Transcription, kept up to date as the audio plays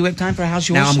we have time for How's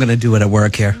Yours? Now I'm going to do it at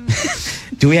work here.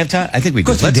 Do we have time? I think we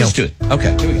do. Of course we Let's do. just do it.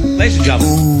 Okay, here we go. Ladies and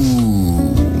gentlemen.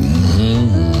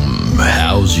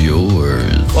 How's yours?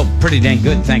 Well, pretty dang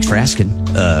good. Thanks for asking.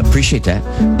 Appreciate that.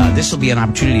 This will be an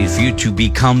opportunity for you to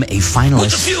become a finalist.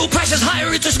 With the fuel prices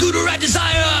higher, it's a scooter I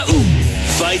desire. Ooh.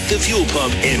 Fight the fuel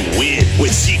pump and win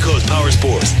with Seacoast Power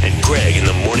Sports and Greg in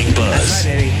the Morning Buzz.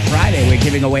 Friday, we're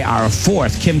giving away our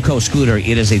fourth Kimco scooter.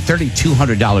 It is a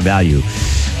 $3,200 value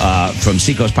from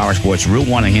Seacoast Power Sports, Route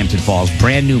 1 in Hampton Falls.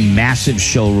 Brand new, massive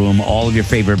showroom. All of your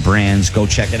favorite brands. Go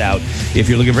check it out if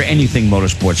you're looking for anything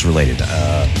motorsports related.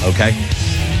 Okay?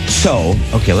 So,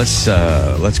 okay, let's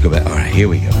go back. All right, here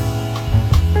we go.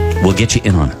 We'll get you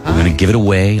in on it. We're going to give it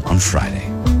away on Friday.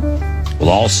 We'll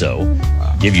also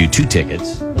give you 2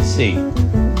 tickets. Let's see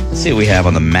what we have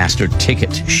on the master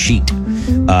ticket sheet.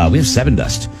 We have Seven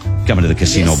Dust coming to the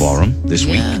Casino Ballroom this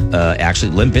week.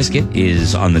 Actually, Limp Bizkit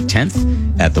is on the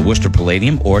 10th at the Worcester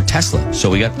Palladium or Tesla. So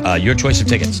we got your choice of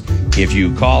tickets. If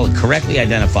you call and correctly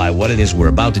identify what it is we're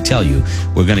about to tell you,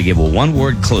 we're going to give a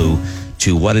one-word clue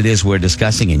to what it is we're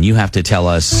discussing, and you have to tell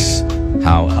us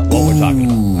what we're talking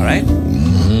about. All right?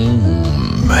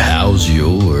 How's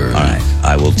yours? All right.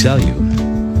 I will tell you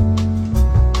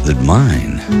that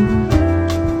mine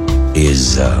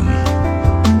is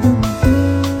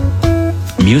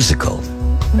musical.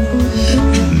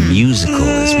 Musical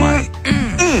is my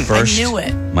first. I knew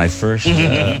it. My first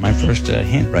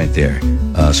hint right there.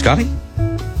 Scotty?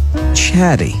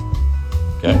 Chatty.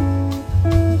 Okay.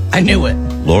 I knew it.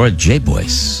 Laura J.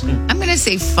 Boyce. I'm going to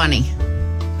say funny.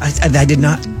 I did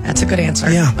not. That's a good answer.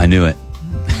 Yeah. I knew it.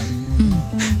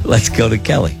 Let's go to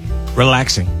Kelly.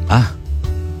 Relaxing.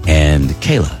 And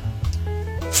Kayla.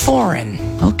 Foreign.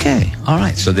 Okay. All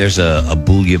right. So there's a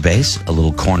bouillabaisse, a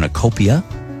little cornucopia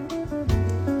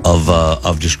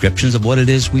of descriptions of what it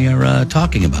is we are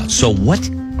talking about. So what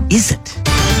is it?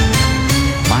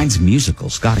 Mine's musical.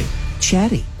 Scotty.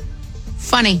 Chatty.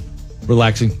 Funny.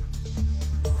 Relaxing.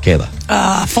 Kayla.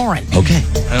 Foreign. Okay.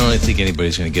 I don't really think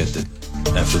anybody's going to get it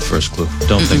after the first clue.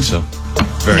 Don't think so.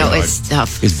 Very No, hard. it's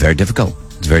tough. It's very difficult.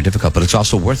 It's very difficult, but it's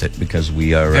also worth it because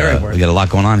we are we got a lot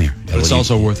going on here. But it's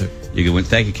also worth it. You can win.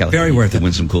 Thank you, Kelly. Very worth You it. can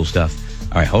win some cool stuff.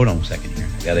 All right, hold on a second here.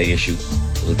 I got an issue,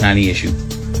 a little tiny issue.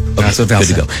 Okay, That's what Val good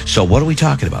to said. go. So what are we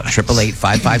talking about?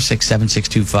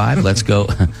 888-556-7625. Let's go.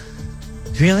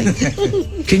 Really?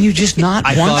 Can you just not?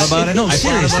 I once? thought about it. No, I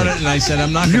seriously. thought about it, and I said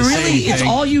I'm not going to say Really, anything. it's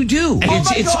all you do.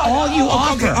 It's all you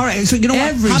offer. Okay, all right. So you know what?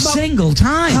 Every How about- single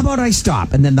time. How about I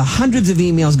stop? And then the hundreds of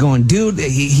emails going, dude,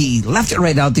 he left it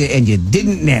right out there and you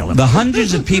didn't nail him. The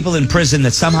hundreds of people in prison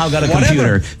that somehow got a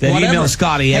computer that email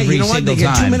Scotty every you know what? single They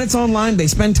get time. 2 minutes online. They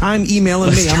spend time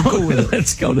emailing me. I'm cool with it.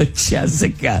 Let's go to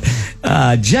Jessica.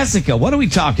 Jessica, what are we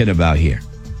talking about here?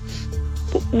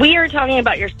 We are talking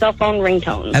about your cell phone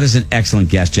ringtones. That is an excellent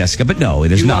guess, Jessica, but no,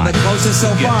 it is You are not. the closest so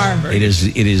far. It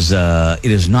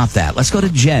is not that. Let's go to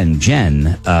Jen. Jen,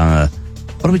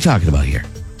 what are we talking about here?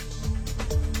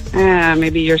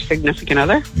 Maybe your significant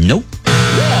other. Nope.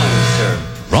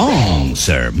 Wrong,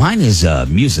 sir. Mine is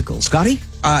musical. Scotty?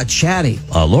 Chatty.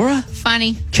 Laura?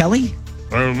 Funny. Kelly?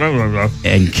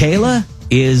 And Kayla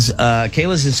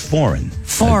Kayla's is foreign.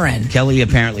 Foreign. Kelly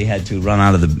apparently had to run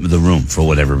out of the room for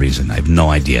whatever reason. I have no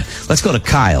idea. Let's go to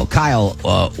Kyle. Kyle,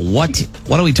 what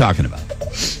are we talking about?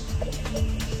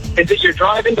 Is it your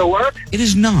driving to work? It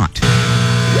is not.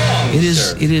 It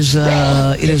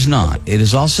is not. It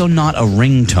is also not a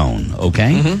ringtone,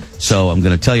 okay? So I'm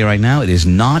going to tell you right now, it is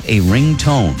not a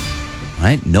ringtone.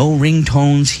 Right? No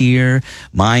ringtones here.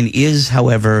 Mine is,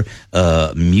 however,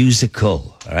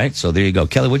 musical. All right? So there you go.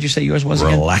 Kelly, what'd you say yours was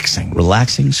again? Relaxing.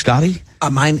 Relaxing. Scotty?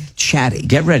 Mine, chatty.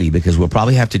 Get ready because we'll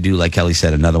probably have to do, like Kelly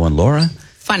said, another one. Laura?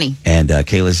 Funny. And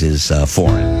Kayla's is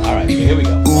foreign. All right, so here we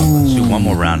go. Let's do one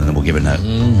more round and then we'll give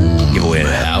away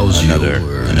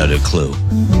another clue.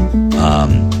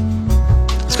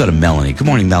 Let's go to Melanie. Good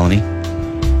morning, Melanie.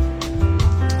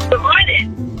 Good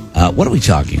morning. What are we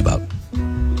talking about?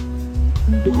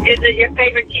 Is it your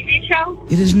favorite TV show?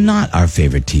 It is not our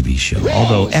favorite TV show,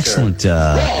 although excellent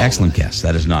guess.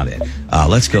 That is not it.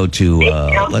 Let's go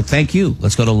to, thank you.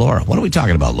 Let's go to Laura. What are we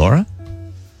talking about, Laura?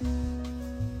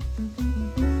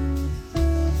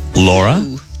 Laura?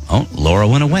 Oh, Laura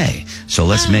went away. So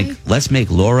let's make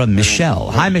Laura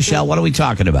Michelle. Hi, Michelle. What are we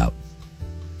talking about?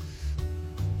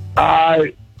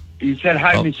 You said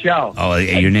hi, Michelle. Oh,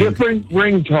 your name. Different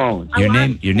ringtone.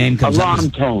 Your name comes up. Alarm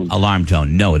tone. Alarm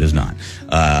tone. No, it is not.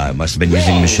 Must have been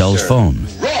using Michelle's phone.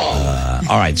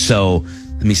 All right. So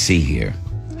let me see here.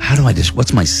 How do I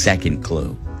what's my second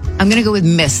clue? I'm going to go with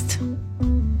mist.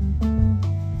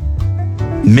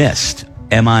 Mist.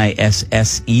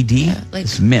 M-I-S-S-E-D? Like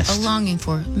It's mist. a longing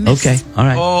for. Mist. Okay, all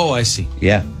right. Oh, I see.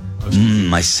 Yeah.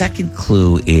 My second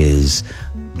clue is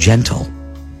gentle.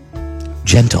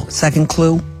 Gentle. Second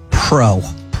clue, pro.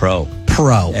 Pro.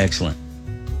 Pro. Excellent.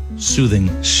 Soothing.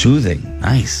 Soothing.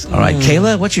 Nice. All right,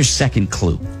 Kayla, what's your second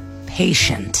clue?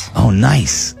 Patient. Oh,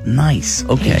 nice. Nice.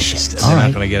 Okay. Patient. All They're right.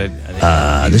 not going to get it.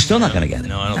 They're still not going to get it.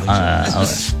 No, I don't think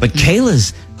so. But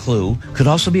Kayla's clue could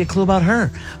also be a clue about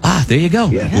her. Ah, there you go.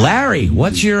 Larry,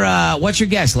 what's your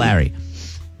guess, Larry?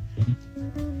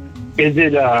 Is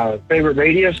it favorite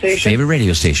radio station? Favorite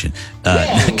radio station.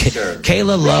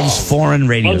 Kayla loves foreign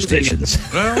radio stations.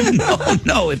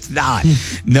 No, it's not.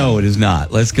 No, it is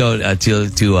not. Let's go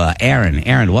to Aaron.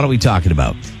 Aaron, what are we talking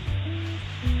about?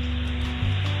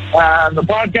 The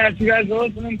podcast you guys are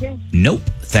listening to? Nope.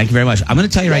 Thank you very much. I'm going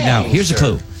to tell you right now. Here's a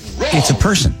clue. It's a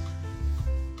person.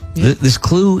 This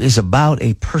clue is about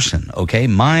a person, okay?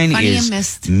 Mine Funny is and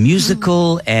mist.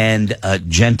 musical and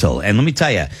gentle. And let me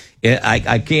tell you,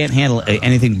 I can't handle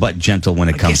anything but gentle when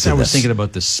it I comes guess to I was this. thinking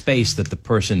about the space that the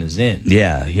person is in.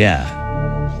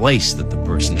 Yeah. Place that the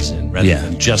person is in, rather Yeah.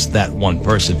 than just that one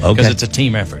person. Because Okay. it's a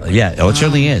team effort. Yeah, oh, it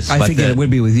certainly is. I figured it would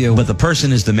be with you. But the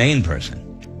person is the main person.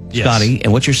 Yes. Scotty,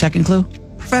 and what's your second clue?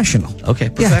 Professional. Okay,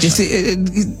 Yeah, professional. just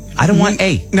I don't want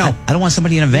A. No. I don't want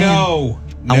somebody in a van. No.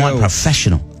 I want No.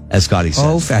 professional, as Scotty says.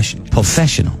 Professional.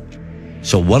 Professional.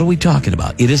 So what are we talking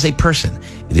about? It is a person.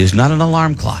 It is not an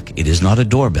alarm clock. It is not a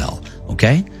doorbell.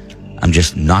 Okay? I'm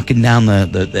just knocking down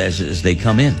as they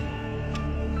come in.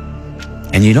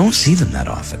 And you don't see them that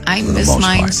often. I for the miss most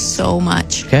mine part. so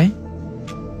much. Okay?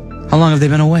 How long have they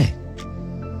been away?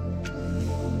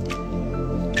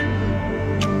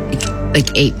 Like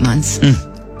 8 months,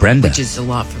 Brenda. which is a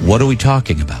lot for me. What are we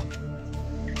talking about?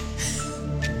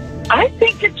 I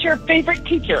think it's your favorite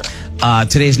teacher.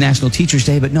 Today is National Teachers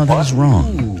Day, but no, that is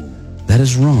wrong. That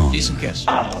is wrong. Decent guess.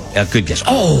 Good guess.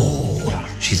 Oh,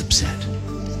 she's upset.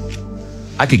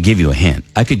 I could give you a hint.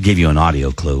 I could give you an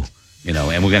audio clue, and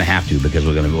we're going to have to because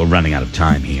we're running out of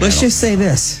time here. Let's just say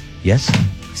this. Yes?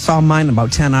 Saw mine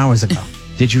about 10 hours ago.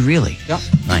 Did you really? Yep.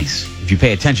 Nice. If you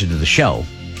pay attention to the show,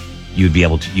 you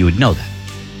would know that.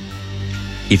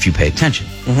 If you pay attention.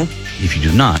 Mm-hmm. If you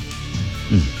do not,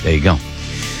 there you go.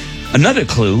 Another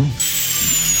clue.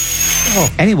 Oh.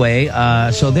 Anyway,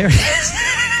 so there.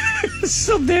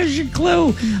 So there's your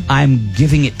clue. I'm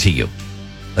giving it to you.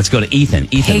 Let's go to Ethan.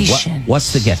 Ethan, Patience.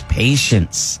 what's the guess?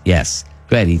 Patience. Yes.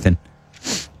 Go ahead, Ethan.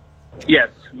 Yes,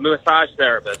 massage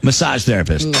therapist. Massage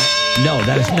therapist. No,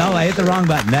 I hit the wrong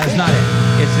button. That is not it.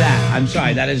 It's that. I'm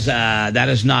sorry. That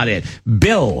is not it.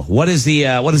 Bill, what is the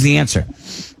answer?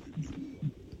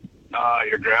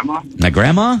 Your grandma? My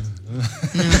grandma?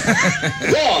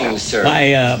 Wrong, sir.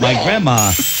 My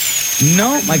grandma.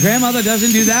 No, my grandmother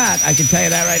doesn't do that. I can tell you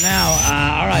that right now.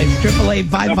 All right,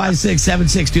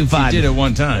 888-556-7625. She did it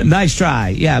one time. Nice try.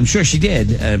 Yeah, I'm sure she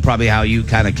did. Probably how you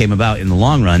kind of came about in the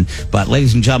long run. But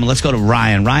ladies and gentlemen, let's go to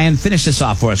Ryan. Ryan, finish this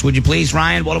off for us, would you please?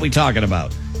 Ryan, what are we talking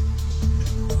about?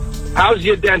 How's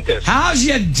your dentist? How's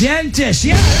your dentist?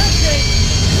 Yeah, that's it.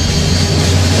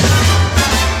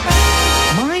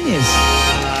 Mine is.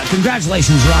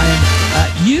 Congratulations, Ryan.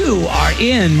 You are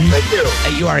in. Thank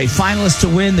you. You are a finalist to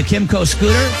win the Kimco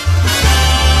scooter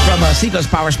from Seacoast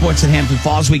Power Sports in Hampton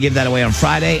Falls. We give that away on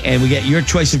Friday, and we get your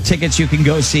choice of tickets. You can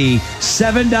go see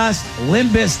Seven Dust,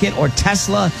 Limp Bizkit, or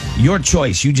Tesla. Your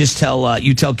choice. You just tell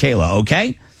Kayla,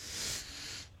 okay?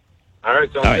 All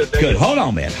right, sounds All right, good. Thank good. you. Hold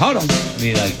on, man. Hold on. Let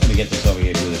me get this over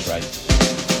here. Do this right.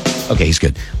 Okay, he's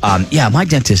good. Yeah, my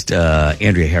dentist,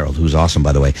 Andrea Harold, who's awesome,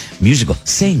 by the way, musical,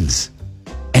 sings.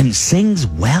 And sings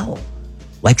well.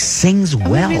 Like, sings It would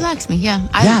well. relax me, yeah.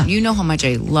 Yeah. You know how much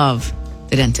I love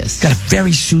the dentist. Got a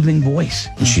very soothing voice.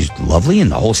 And she's lovely,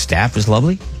 and the whole staff is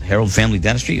lovely. Harold Family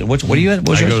Dentistry. What are you at?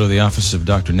 What's I yours? go to the office of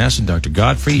Dr. Ness and Dr.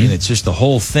 Godfrey, and it's just the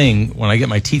whole thing when I get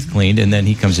my teeth cleaned, and then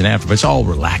he comes in after. But it's all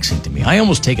relaxing to me. I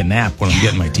almost take a nap when I'm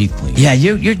getting my teeth cleaned. Yeah,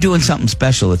 you're doing something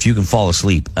special if you can fall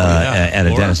asleep at a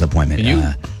Laura, dentist appointment. can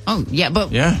you? Oh, yeah,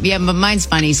 but Yeah. but mine's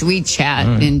funny. So we chat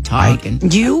and talk.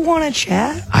 Do you want to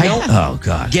chat? Oh,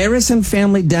 God. Garrison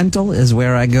Family Dental is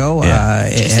where I go. Yeah.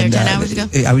 Just there 10 hours ago?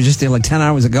 I was just there like 10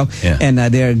 hours ago. Yeah. And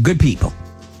they're good people.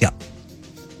 Yeah.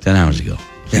 10 hours ago.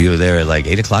 So you were there at like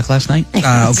 8 o'clock last night? Okay.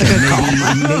 I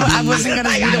wasn't going to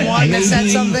be the one that said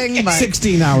something, but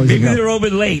 16 hours Maybe ago. they're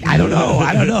open late. I don't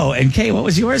know. And Kay, what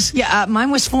was yours? Yeah, mine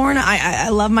was foreign. I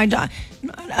love my dog.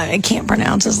 I can't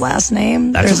pronounce his last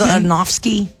name. That's There's okay. a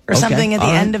Nofsky or Okay, something at the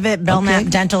all right. end of it. Belknap Okay.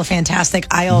 Dental, fantastic.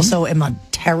 I also am a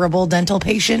terrible dental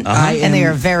patient, I and they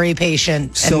am are very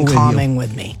patient so and with calming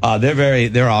with me.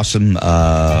 They're awesome.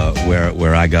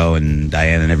 Where I go, and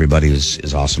Diane and everybody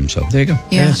is awesome. So there you go.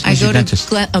 Yeah, There's I your go to dentist.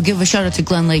 Glen, I'll give a shout out to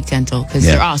Glen Lake Dental because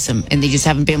Yeah. they're awesome and they just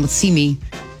haven't been able to see me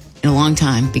in a long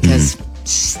time because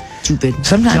stupid.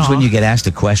 Sometimes jaw. when you get asked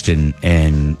a question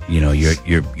and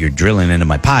you're drilling into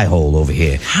my pie hole over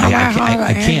here,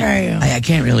 I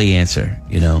can't really answer.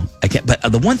 I can't. But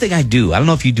the one thing I do, I don't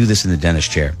know if you do this in the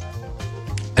dentist chair.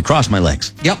 I cross my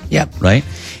legs. Yep. Right?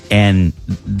 And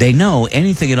they know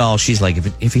anything at all. She's like,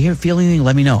 if you feel anything,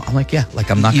 let me know. I'm like, yeah, like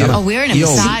I'm not gonna. Oh, we're in a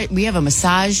massage. We have a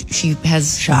massage. She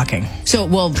has Shocking. So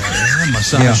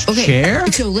Massage okay. chair?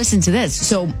 So listen to this.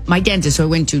 So my dentist, who I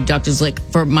went to, Dr. Zlick,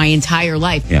 for my entire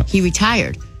life, Yeah. he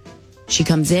retired. She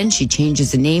comes in, she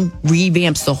changes the name,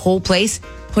 revamps the whole place,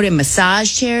 put in massage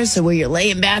chairs, so where you're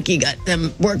laying back, you got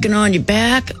them working on your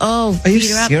back. Oh, Are you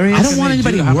feet are up. serious? I don't want How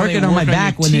anybody can they working on my work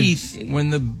back your when they're- teeth when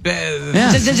the bed.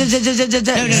 Yeah. No, not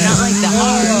like the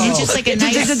hard. It's just like a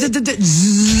nice.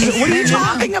 What are you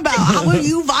talking about? How are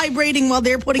you vibrating while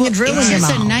they're putting a drill in It's your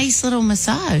just a mouth? nice little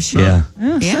massage. Yeah.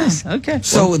 Yeah. Okay.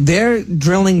 So they're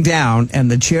drilling down and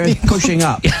the chair is pushing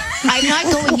up. I'm not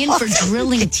going in for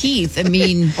drilling teeth. I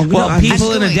mean, Well, I'm people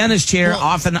just in a going- dentist chair well,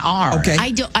 often are. Okay.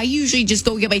 I usually just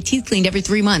go get my teeth cleaned every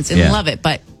 3 months and Yeah. love it,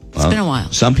 but it's been a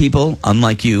while. Some people,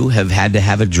 unlike you, have had to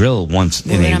have a drill once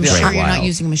in And a I'm great sure you're while. not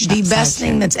using a machine. The best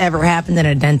thing that's ever happened at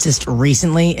a dentist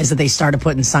recently is that they started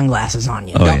putting sunglasses on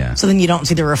you. Oh, yeah. So then you don't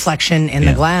see the reflection in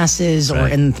Yeah. the glasses or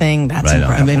Right. in the thing. That's Right on.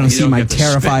 incredible. And they don't see don't my get to spit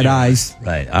terrified in your eyes.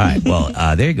 Right. All right.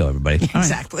 Well, there you go, everybody. All right.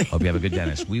 Exactly. Hope you have a good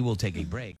dentist. We will take a break.